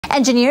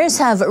Engineers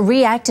have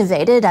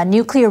reactivated a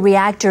nuclear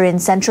reactor in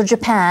central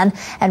Japan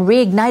and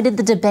reignited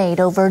the debate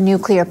over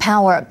nuclear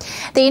power.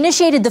 They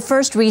initiated the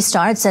first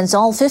restart since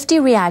all 50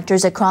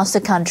 reactors across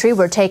the country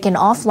were taken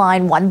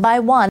offline one by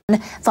one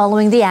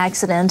following the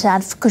accident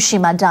at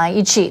Fukushima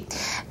Daiichi.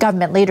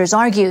 Government leaders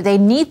argue they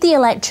need the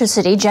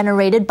electricity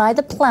generated by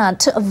the plant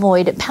to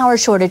avoid power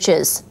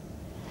shortages.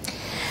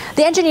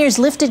 The engineers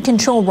lifted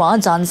control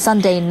rods on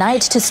Sunday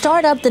night to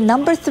start up the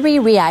number 3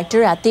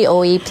 reactor at the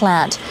OE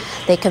plant.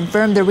 They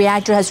confirmed the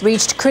reactor has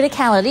reached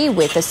criticality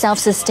with a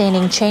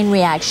self-sustaining chain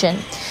reaction.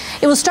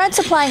 It will start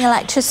supplying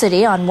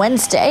electricity on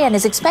Wednesday and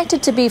is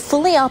expected to be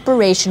fully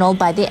operational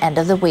by the end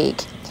of the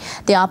week.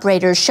 The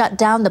operators shut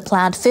down the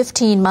plant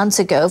 15 months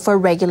ago for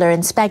regular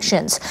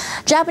inspections.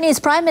 Japanese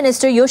Prime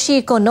Minister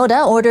Yoshihiko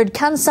Noda ordered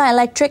Kansai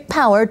Electric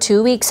Power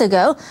 2 weeks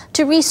ago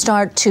to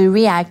restart 2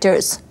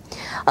 reactors.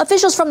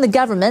 Officials from the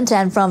government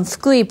and from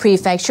Fukui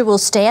Prefecture will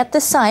stay at the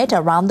site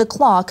around the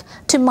clock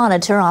to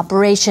monitor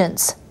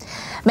operations.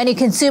 Many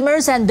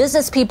consumers and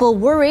business people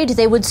worried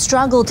they would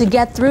struggle to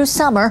get through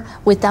summer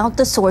without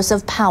the source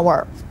of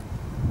power.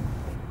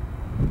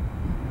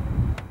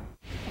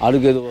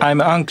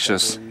 I'm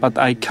anxious, but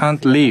I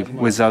can't live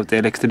without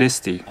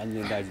electricity.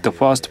 The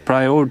first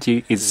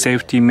priority is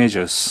safety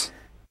measures.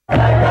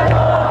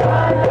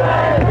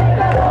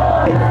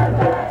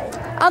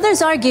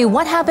 Others argue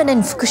what happened in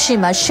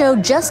Fukushima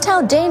showed just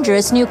how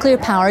dangerous nuclear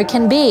power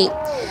can be.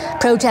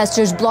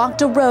 Protesters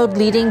blocked a road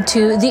leading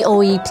to the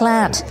OE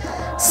plant.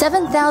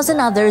 7,000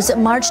 others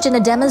marched in a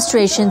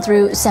demonstration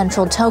through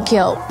central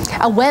Tokyo.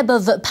 A web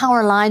of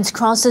power lines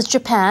crosses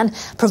Japan,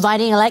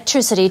 providing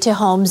electricity to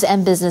homes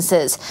and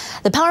businesses.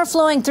 The power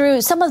flowing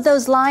through some of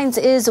those lines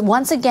is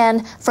once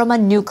again from a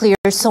nuclear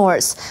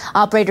source.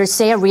 Operators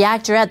say a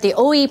reactor at the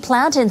OE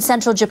plant in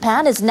central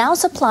Japan is now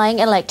supplying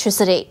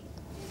electricity.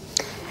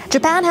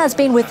 Japan has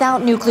been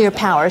without nuclear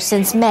power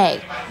since May.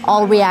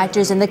 All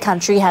reactors in the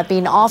country have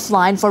been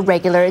offline for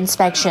regular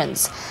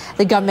inspections.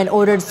 The government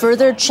ordered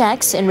further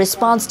checks in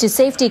response to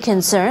safety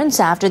concerns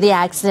after the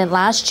accident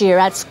last year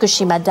at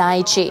Fukushima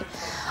Daiichi.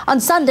 On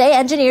Sunday,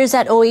 engineers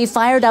at OE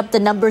fired up the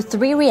number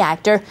 3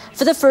 reactor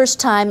for the first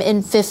time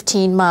in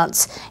 15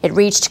 months. It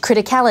reached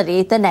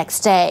criticality the next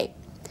day.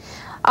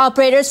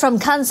 Operators from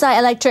Kansai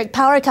Electric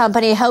Power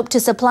Company hope to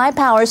supply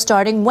power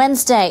starting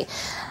Wednesday.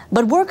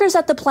 But workers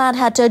at the plant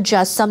had to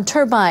adjust some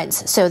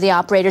turbines, so the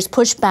operators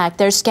pushed back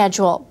their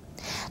schedule.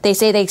 They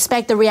say they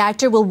expect the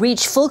reactor will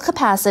reach full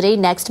capacity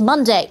next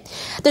Monday.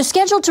 They're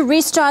scheduled to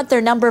restart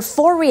their number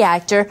 4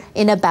 reactor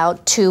in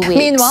about 2 weeks.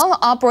 Meanwhile,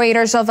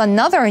 operators of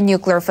another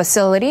nuclear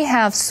facility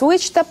have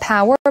switched the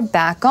power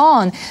back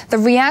on. The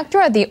reactor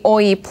at the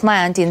OE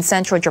plant in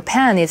central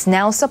Japan is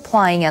now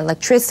supplying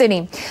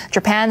electricity.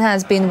 Japan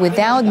has been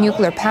without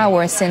nuclear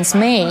power since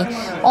May.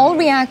 All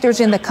reactors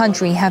in the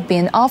country have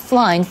been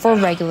offline for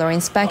regular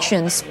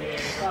inspections.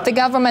 The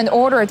government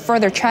ordered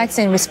further checks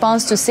in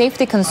response to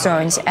safety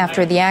concerns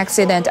after the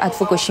accident at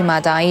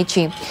Fukushima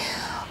Daiichi.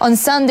 On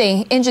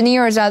Sunday,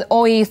 engineers at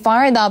OE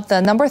fired up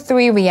the number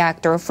 3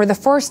 reactor for the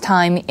first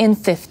time in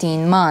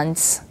 15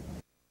 months.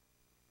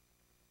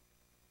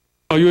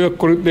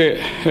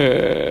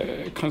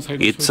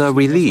 It's a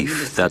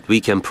relief that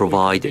we can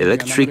provide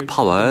electric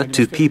power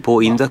to people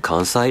in the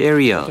Kansai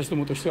area.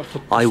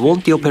 I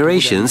want the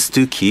operations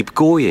to keep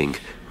going,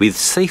 with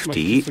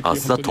safety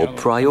as the top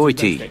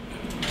priority.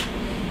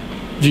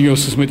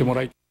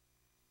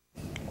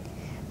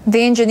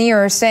 The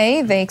engineers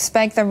say they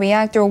expect the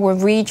reactor will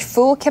reach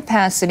full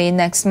capacity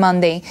next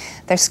Monday.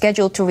 They're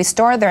scheduled to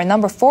restart their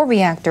number 4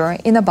 reactor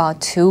in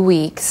about 2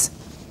 weeks.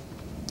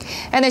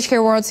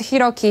 NHK World's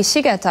Hiroki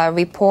Shigeta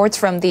reports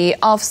from the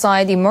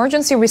Offsite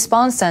Emergency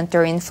Response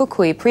Center in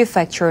Fukui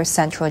Prefecture,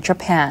 central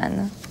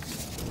Japan.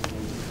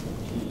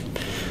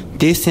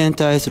 This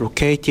center is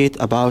located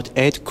about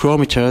 8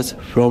 kilometers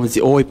from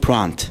the OE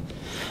plant.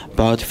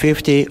 About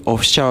 50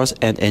 officials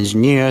and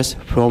engineers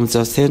from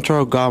the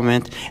central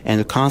government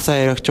and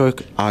Kansai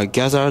Electric are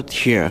gathered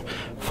here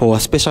for a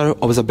special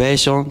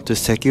observation to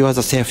secure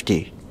the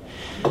safety.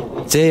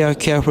 They are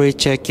carefully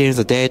checking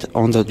the data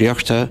on the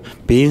reactor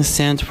being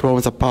sent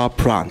from the power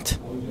plant.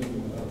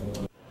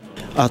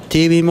 A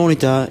TV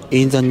monitor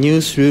in the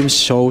newsroom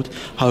showed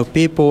how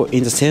people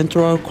in the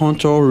central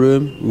control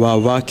room were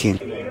working.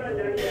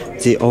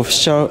 The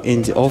official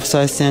in the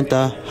offsite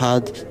center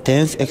had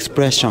tense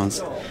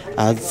expressions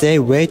as they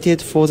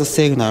waited for the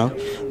signal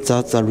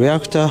that the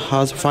reactor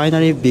has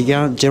finally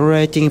begun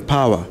generating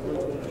power.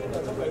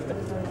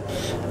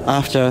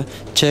 After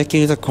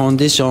checking the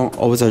condition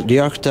of the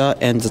reactor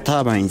and the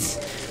turbines,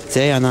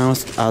 they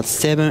announced at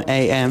 7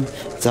 a.m.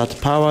 that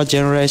power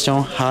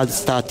generation had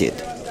started.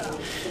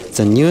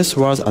 The news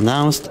was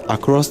announced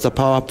across the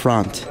power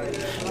plant.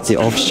 The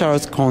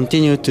officials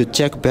continued to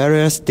check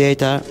various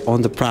data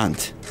on the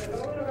plant.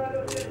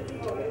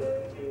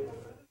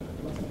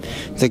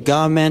 The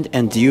government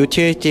and the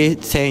utility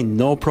say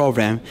no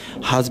problem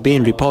has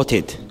been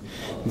reported.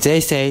 They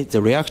say the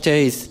reactor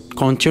is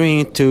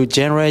continuing to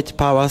generate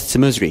power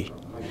smoothly.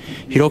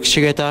 Hiroki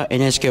Shigeta,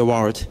 NHK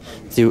World,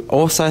 the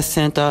offsite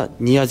center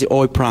near the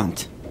oil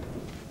plant.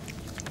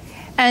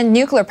 And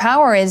nuclear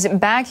power is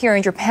back here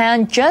in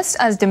Japan just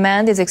as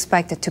demand is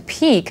expected to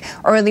peak.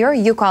 Earlier,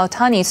 Yuka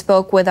Otani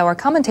spoke with our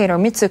commentator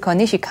Mitsuko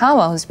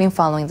Nishikawa, who's been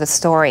following the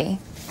story.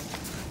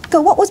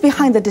 What was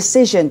behind the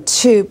decision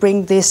to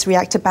bring this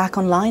reactor back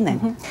online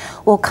then?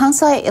 Well,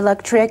 Kansai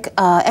Electric,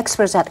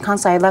 experts at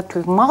Kansai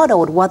Electric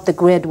modeled what the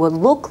grid would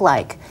look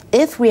like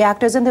if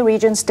reactors in the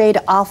region stayed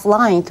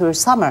offline through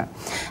summer.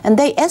 And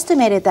they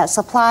estimated that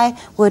supply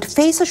would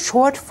face a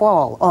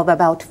shortfall of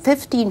about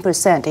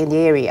 15% in the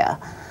area.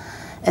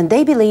 And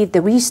they believe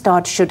the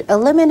restart should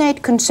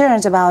eliminate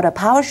concerns about a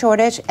power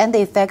shortage and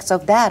the effects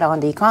of that on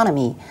the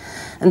economy.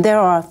 And there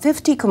are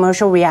 50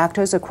 commercial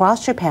reactors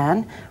across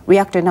Japan.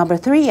 Reactor number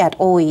 3 at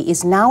OE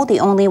is now the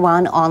only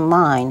one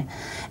online.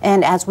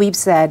 And as we've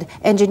said,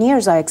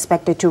 engineers are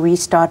expected to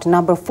restart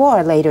number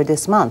 4 later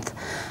this month.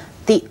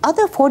 The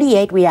other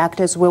 48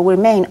 reactors will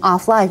remain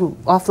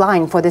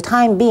offline for the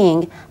time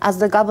being as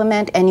the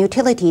government and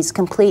utilities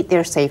complete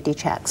their safety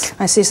checks.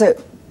 I see.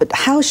 But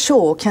how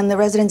sure can the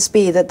residents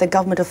be that the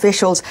government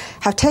officials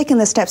have taken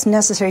the steps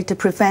necessary to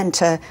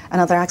prevent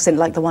another accident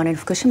like the one in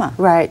Fukushima?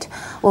 Right.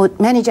 Well,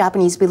 many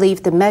Japanese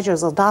believe the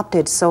measures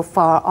adopted so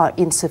far are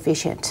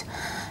insufficient.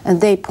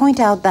 And they point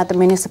out that the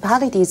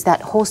municipalities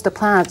that host the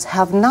plants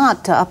have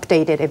not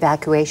updated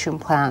evacuation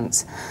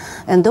plans.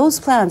 And those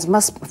plans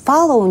must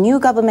follow new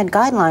government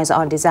guidelines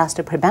on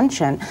disaster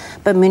prevention,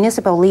 but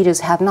municipal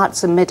leaders have not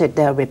submitted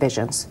their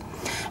revisions.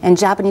 And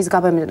Japanese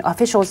government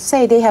officials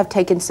say they have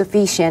taken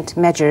sufficient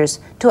measures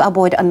to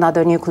avoid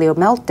another nuclear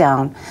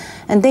meltdown.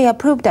 And they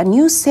approved a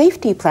new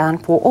safety plan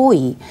for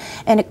OE,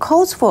 and it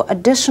calls for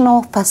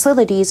additional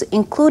facilities,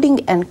 including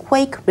a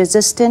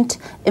quake-resistant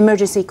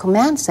emergency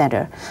command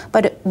center.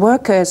 But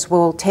workers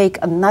will take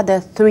another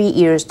 3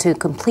 years to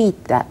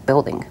complete that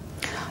building.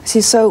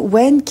 See, so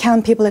when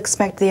can people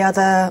expect the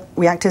other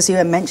reactors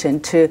you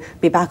mentioned to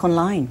be back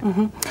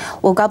online?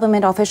 Well,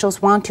 government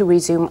officials want to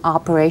resume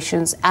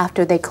operations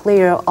after they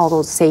clear all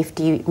those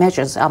safety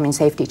measures,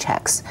 safety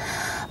checks.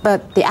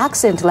 But the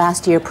accident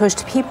last year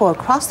pushed people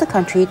across the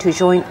country to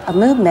join a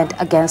movement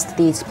against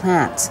these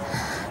plants.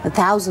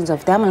 Thousands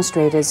of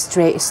demonstrators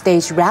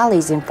staged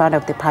rallies in front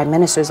of the Prime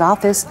Minister's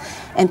office,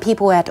 and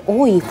people at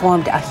OE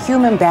formed a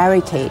human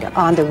barricade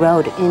on the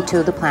road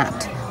into the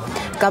plant.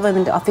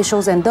 Government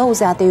officials and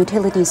those at the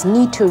utilities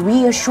need to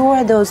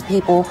reassure those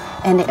people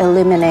and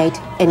eliminate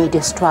any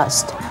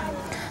distrust.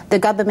 The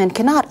government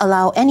cannot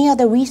allow any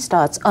other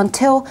restarts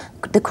until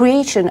the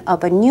creation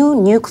of a new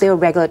nuclear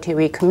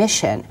regulatory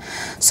commission.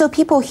 So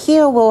people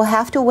here will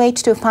have to wait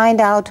to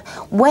find out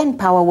when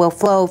power will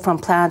flow from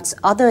plants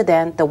other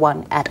than the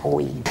one at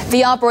OE.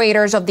 The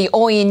operators of the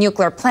OE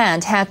nuclear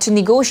plant had to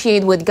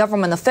negotiate with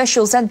government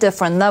officials at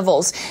different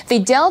levels. They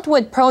dealt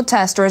with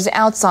protesters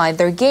outside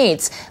their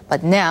gates.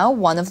 But now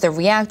one of the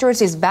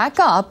reactors is back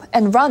up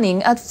and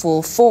running at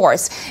full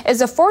force. It's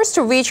the first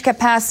to reach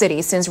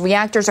capacity since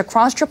reactors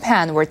across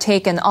Japan were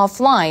taken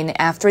offline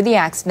after the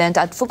accident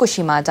at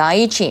Fukushima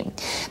Daiichi.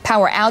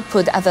 Power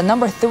output at the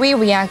number 3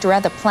 reactor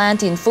at the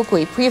plant in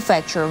Fukui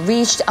Prefecture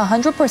reached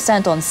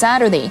 100% on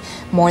Saturday,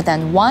 more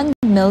than 1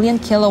 million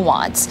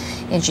kilowatts.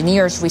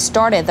 Engineers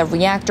restarted the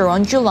reactor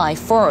on July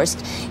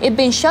 1st. It'd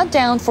been shut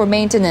down for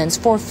maintenance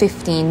for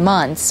 15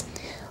 months.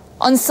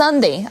 On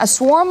Sunday, a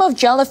swarm of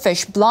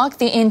jellyfish blocked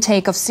the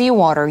intake of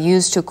seawater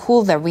used to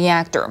cool the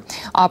reactor.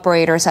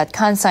 Operators at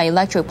Kansai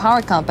Electric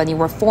Power Company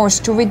were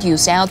forced to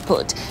reduce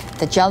output.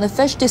 The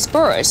jellyfish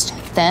dispersed.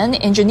 Then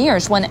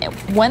engineers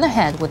went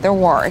ahead with their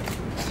work.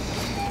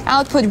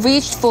 Output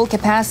reached full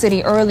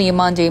capacity early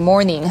Monday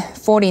morning.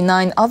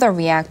 49 other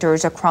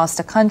reactors across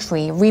the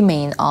country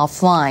remain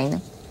offline.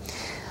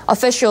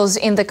 Officials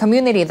in the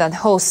community that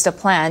hosts the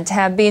plant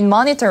have been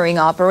monitoring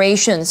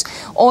operations.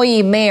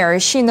 OE Mayor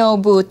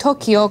Shinobu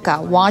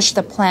Tokioka watched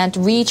the plant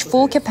reach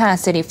full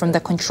capacity from the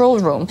control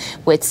room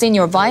with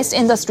Senior Vice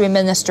Industry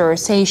Minister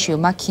Seishu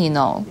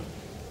Makino.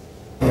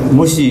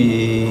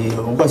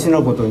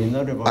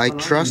 I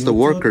trust the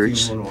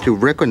workers to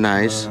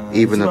recognize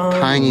even a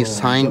tiny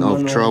sign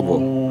of trouble.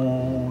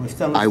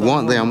 I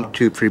want them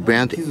to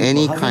prevent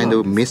any kind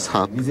of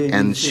mishap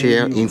and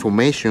share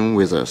information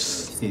with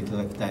us.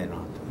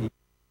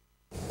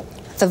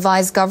 The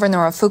Vice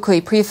Governor of Fukui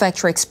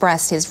Prefecture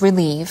expressed his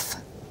relief.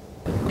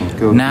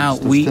 Now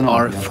we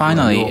are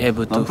finally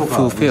able to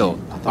fulfill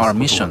our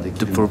mission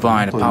to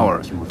provide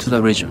power to the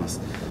region.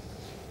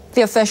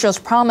 The officials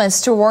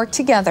promised to work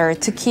together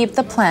to keep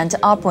the plant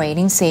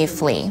operating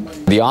safely.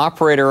 The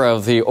operator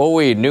of the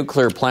OE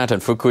nuclear plant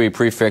in Fukui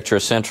Prefecture,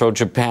 Central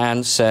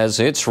Japan, says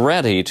it's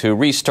ready to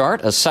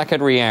restart a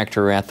second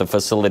reactor at the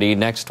facility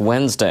next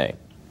Wednesday.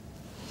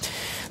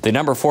 The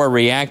number 4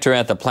 reactor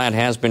at the plant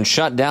has been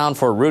shut down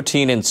for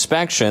routine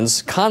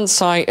inspections.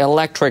 Kansai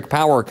Electric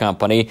Power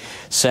Company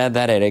said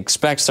that it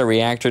expects the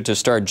reactor to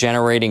start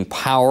generating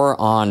power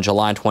on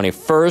July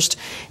 21st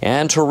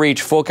and to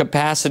reach full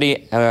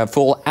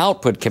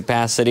output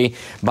capacity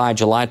by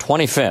July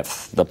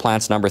 25th. The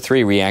plant's number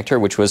 3 reactor,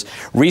 which was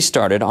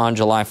restarted on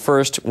July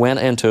 1st, went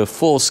into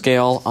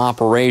full-scale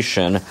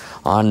operation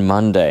on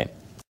Monday.